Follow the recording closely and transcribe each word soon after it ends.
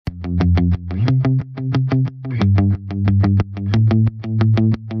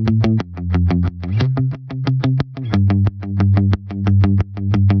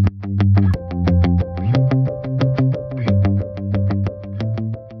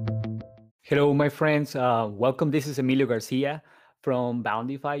Hello, my friends. Welcome. This is Emilio Garcia from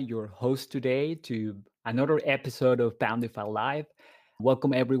Bountify, your host today to another episode of Bountify Live.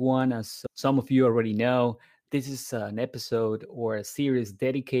 Welcome, everyone. As some of you already know, this is an episode or a series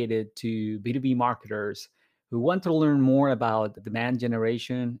dedicated to B2B marketers who want to learn more about demand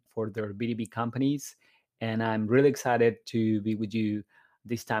generation for their B2B companies. And I'm really excited to be with you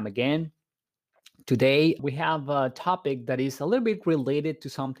this time again. Today, we have a topic that is a little bit related to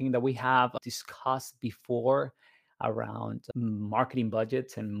something that we have discussed before around marketing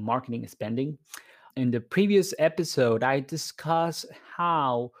budgets and marketing spending. In the previous episode, I discussed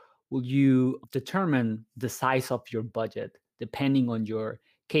how will you determine the size of your budget depending on your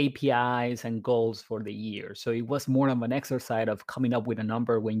KPIs and goals for the year. So it was more of an exercise of coming up with a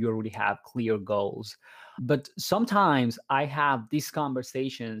number when you already have clear goals. But sometimes I have these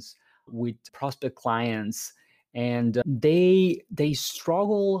conversations with prospect clients and they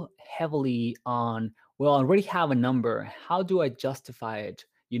struggle heavily on, well, I already have a number. How do I justify it,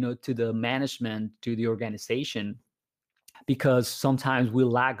 to the management, to the organization? Because sometimes we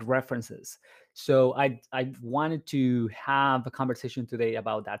lack references. So I wanted to have a conversation today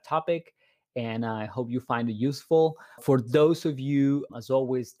about that topic, and I hope you find it useful. For those of you, as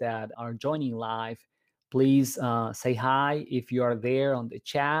always, that are joining live, please say hi if you are there on the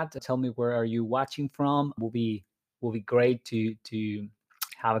chat. Tell me where are you watching from. Will be great to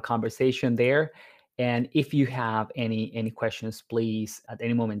have a conversation there. And if you have any questions, please at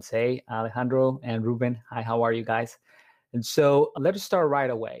any moment say. Alejandro and Ruben, hi, how are you guys? And so let us start right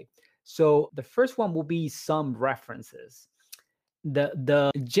away. So the first one will be some references.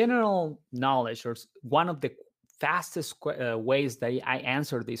 The general knowledge, or one of the fastest ways that I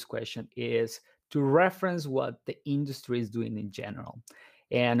answer this question, is to reference what the industry is doing in general.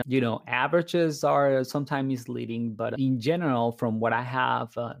 And averages are sometimes misleading, but in general, from what I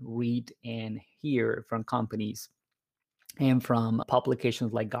have read and hear from companies and from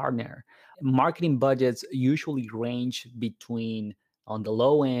publications like Gartner, marketing budgets usually range between, on the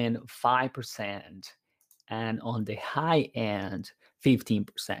low end, 5% and on the high end,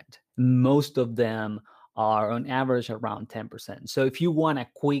 15%. Most of them are on average around 10%. So if you want a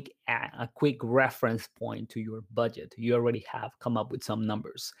quick reference point to your budget, you already have come up with some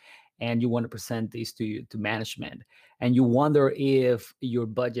numbers and you want to present these to management, and you wonder if your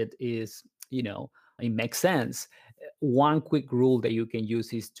budget is, it makes sense. One quick rule that you can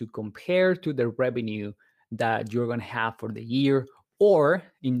use is to compare to the revenue that you're going to have for the year, or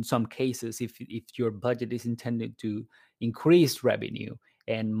in some cases, if your budget is intended to increase revenue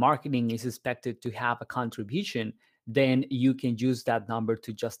and marketing is expected to have a contribution, then you can use that number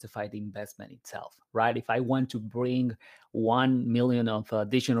to justify the investment itself, right? If I want to bring 1 million of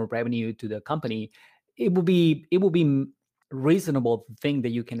additional revenue to the company, it will be reasonable to think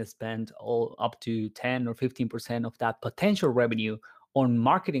that you can spend all up to 10 or 15% of that potential revenue on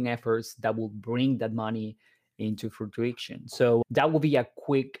marketing efforts that will bring that money into fruition. So that will be a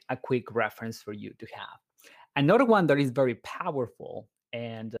quick reference for you to have. Another one that is very powerful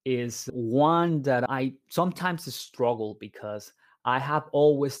and is one that I sometimes struggle, because I have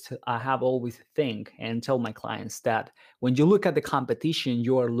always think and tell my clients that when you look at the competition,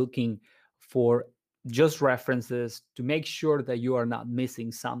 you are looking for just references to make sure that you are not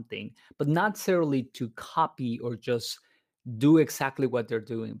missing something, but not necessarily to copy or just do exactly what they're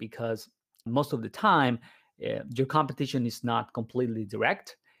doing, because most of the time your competition is not completely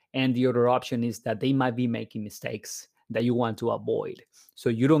direct, and the other option is that they might be making mistakes that you want to avoid. So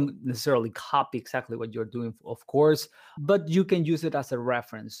you don't necessarily copy exactly what you're doing, of course, but you can use it as a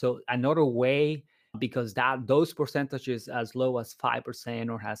reference. So another way, because that those percentages as low as 5%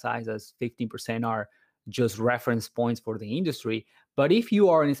 or as high as 15% are just reference points for the industry. But if you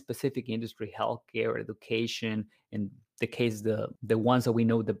are in a specific industry, healthcare, education, in the case the ones that we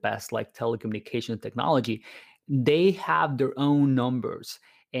know the best, like telecommunication technology, they have their own numbers,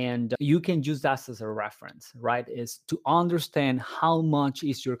 and you can use that as a reference, right? Is to understand how much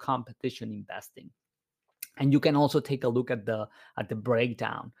is your competition investing. And you can also take a look at the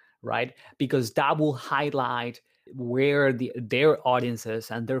breakdown, right? Because that will highlight where their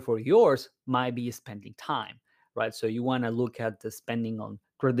audiences, and therefore yours, might be spending time, right? So you want to look at the spending on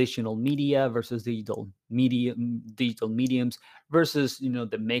traditional media versus digital mediums, versus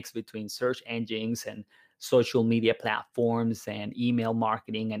the mix between search engines and social media platforms and email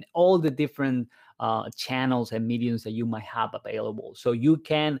marketing and all the different channels and mediums that you might have available. So you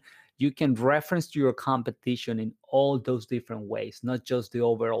can reference to your competition in all those different ways, not just the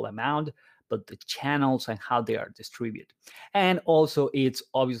overall amount, but the channels and how they are distributed. And also, it's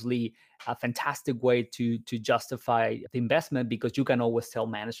obviously a fantastic way to justify the investment, because you can always tell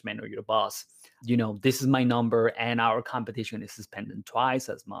management or your boss, this is my number and our competition is spending twice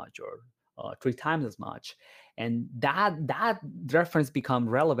as much or 3 times as much. And that reference become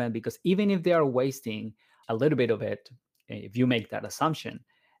relevant, because even if they are wasting a little bit of it, if you make that assumption,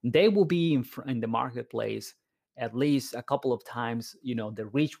 they will be in the marketplace at least a couple of times. The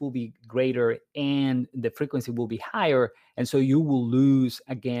reach will be greater and the frequency will be higher, and so you will lose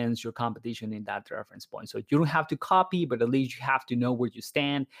against your competition in that reference point. So you don't have to copy, but at least you have to know where you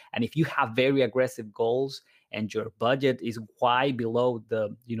stand. And if you have very aggressive goals and your budget is quite below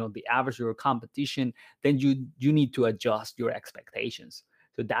the average of your competition, then you need to adjust your expectations.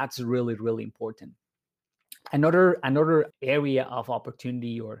 So that's really, really important. Another area of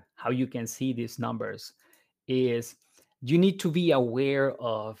opportunity, or how you can see these numbers, is you need to be aware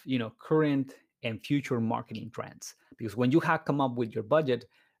of current and future marketing trends. Because when you have come up with your budget,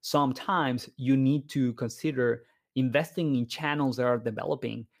 sometimes you need to consider investing in channels that are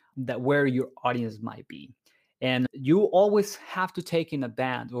developing, that where your audience might be. And you always have to take in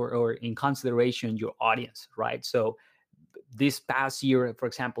advance or in consideration your audience, right? So this past year, for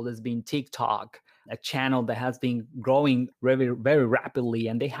example, there's been TikTok, a channel that has been growing very, very rapidly,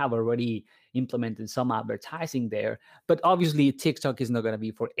 and they have already implemented some advertising there. But obviously, TikTok is not going to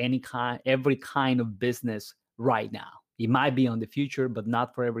be for every kind of business right now. It might be on the future, but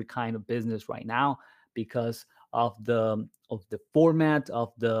not for every kind of business right now, because of the format,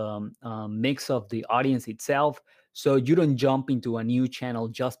 of the mix of the audience itself. So you don't jump into a new channel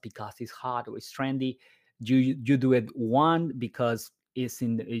just because it's hot or it's trendy. You do it, one, because it's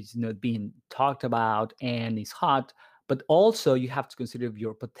being talked about and it's hot, but also you have to consider if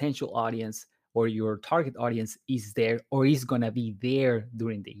your potential audience or your target audience is there or is going to be there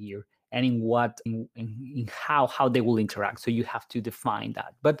during the year, and in how they will interact. So you have to define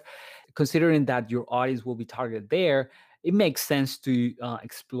that. But considering that your audience will be targeted there, it makes sense to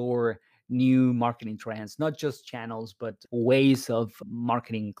explore new marketing trends, not just channels, but ways of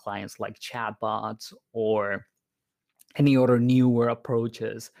marketing clients, like chatbots or any other newer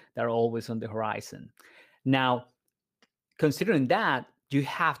approaches that are always on the horizon. Now, considering that, you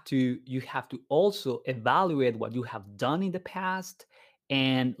have to also evaluate what you have done in the past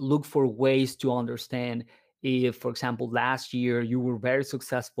and look for ways to understand if, for example, last year you were very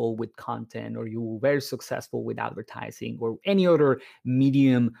successful with content, or you were very successful with advertising, or any other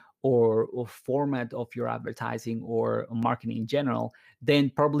medium or format of your advertising or marketing in general,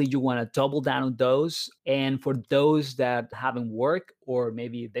 then probably you want to double down on those. And for those that haven't worked, or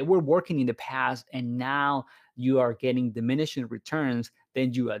maybe they were working in the past and now you are getting diminishing returns,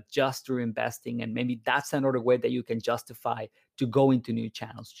 then you adjust your investing. And maybe that's another way that you can justify to go into new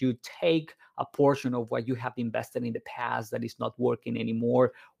channels. You take a portion of what you have invested in the past that is not working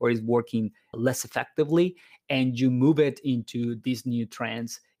anymore or is working less effectively, and you move it into these new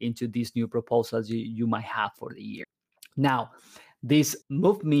trends, into these new proposals you might have for the year. Now, this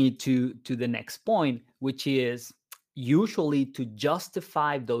moved me to the next point, which is usually to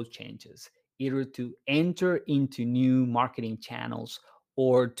justify those changes, either to enter into new marketing channels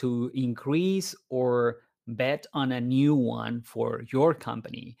or to increase or bet on a new one for your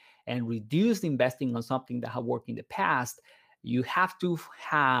company and reduce investing on something that have worked in the past. You have to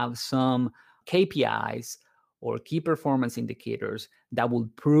have some KPIs or key performance indicators that will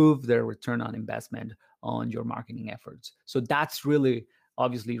prove their return on investment on your marketing efforts. So that's really,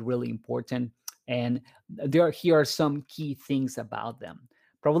 obviously, really important. And here are some key things about them.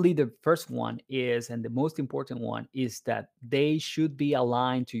 Probably the first one is, and the most important one, is that they should be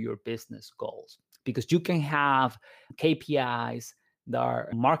aligned to your business goals. Because you can have KPIs that our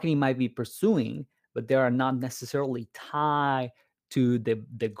marketing might be pursuing, but they are not necessarily tied to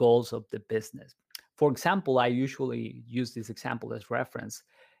the goals of the business. For example, I usually use this example as reference.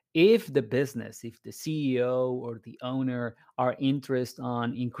 If the business, if the CEO or the owner are interested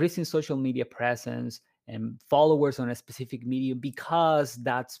on increasing social media presence and followers on a specific medium, because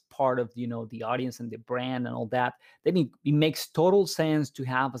that's part of the audience and the brand and all that, then it makes total sense to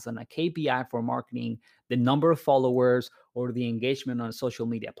have as a KPI for marketing the number of followers or the engagement on a social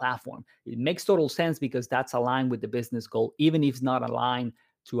media platform. It makes total sense because that's aligned with the business goal, even if it's not aligned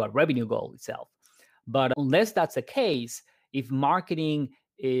to a revenue goal itself. But unless that's the case, if marketing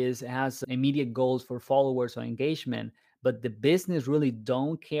has immediate goals for followers or engagement, but the business really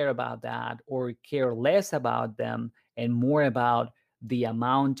don't care about that, or care less about them and more about the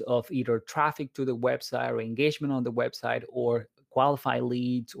amount of either traffic to the website or engagement on the website or qualify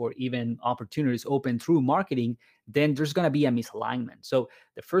leads or even opportunities open through marketing, then there's going to be a misalignment. So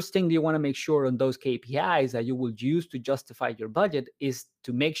the first thing you want to make sure on those KPIs that you will use to justify your budget is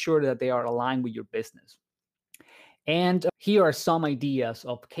to make sure that they are aligned with your business. And here are some ideas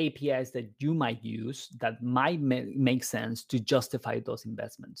of KPIs that you might use that might make sense to justify those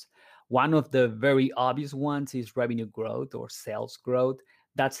investments. One of the very obvious ones is revenue growth or sales growth.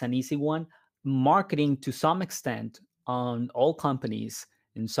 That's an easy one. Marketing, to some extent, on all companies,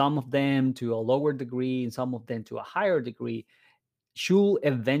 in some of them to a lower degree, in some of them to a higher degree, should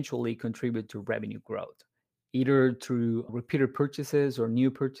eventually contribute to revenue growth, either through repeated purchases or new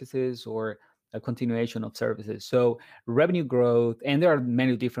purchases or a continuation of services. So revenue growth, and there are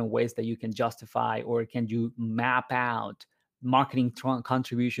many different ways that you can justify or can you map out marketing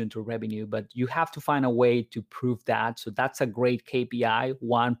contribution to revenue, but you have to find a way to prove that. So that's a great KPI,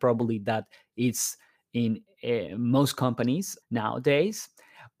 one probably that is in most companies nowadays.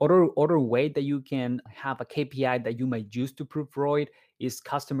 Other way that you can have a KPI that you might use to prove ROI is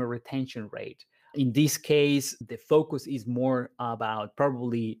customer retention rate. In this case, the focus is more about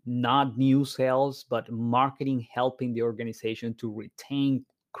probably not new sales, but marketing helping the organization to retain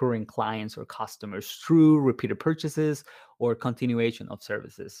current clients or customers through repeated purchases or continuation of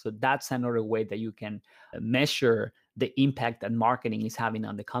services. So that's another way that you can measure the impact that marketing is having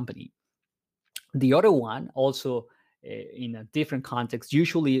on the company. The other one, also in a different context,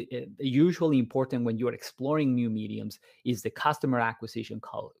 usually important when you're exploring new mediums, is the customer acquisition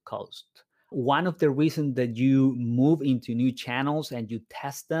cost. One of the reasons that you move into new channels and you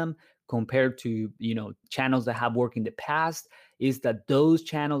test them compared to channels that have worked in the past is that those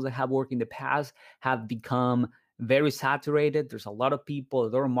channels that have worked in the past have become very saturated. There's a lot of people, a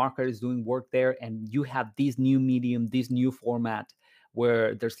lot of marketers doing work there, and you have this new medium, this new format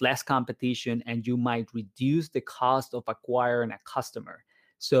where there's less competition and you might reduce the cost of acquiring a customer.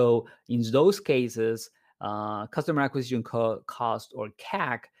 So in those cases, customer acquisition cost or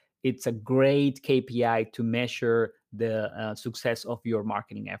CAC, it's a great KPI to measure the success of your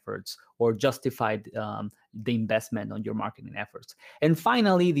marketing efforts or justify the investment on your marketing efforts. And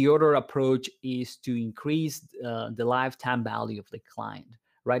finally, the other approach is to increase the lifetime value of the client,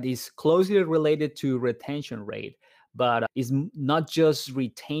 right? It's closely related to retention rate, but is not just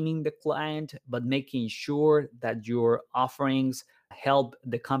retaining the client, but making sure that your offerings help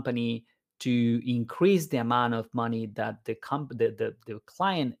the company to increase the amount of money that the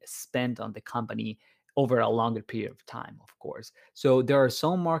client spent on the company over a longer period of time, of course. So there are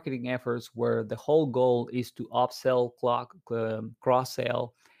some marketing efforts where the whole goal is to upsell,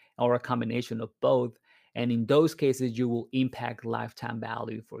 cross-sell, or a combination of both. And in those cases, you will impact lifetime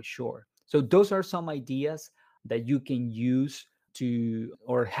value for sure. So those are some ideas that you can use to,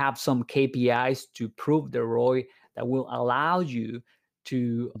 or have some KPIs to prove the ROI that will allow you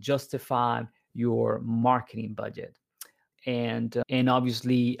to justify your marketing budget and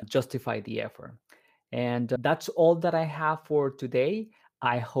obviously justify the effort. And that's all that I have for today.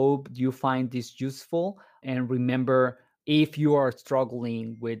 I hope you find this useful. And remember, if you are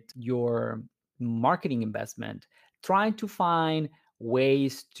struggling with your marketing investment, try to find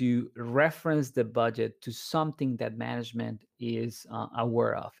ways to reference the budget to something that management is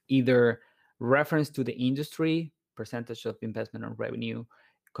aware of, either reference to the industry, percentage of investment on revenue,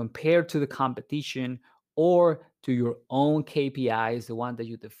 compared to the competition, or to your own KPIs, the one that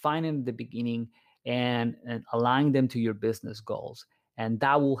you define in the beginning, and align them to your business goals. And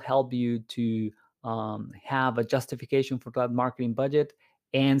that will help you to have a justification for that marketing budget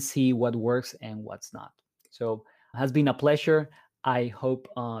and see what works and what's not. So it has been a pleasure. I hope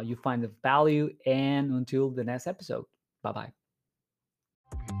you find the value, and until the next episode, bye-bye.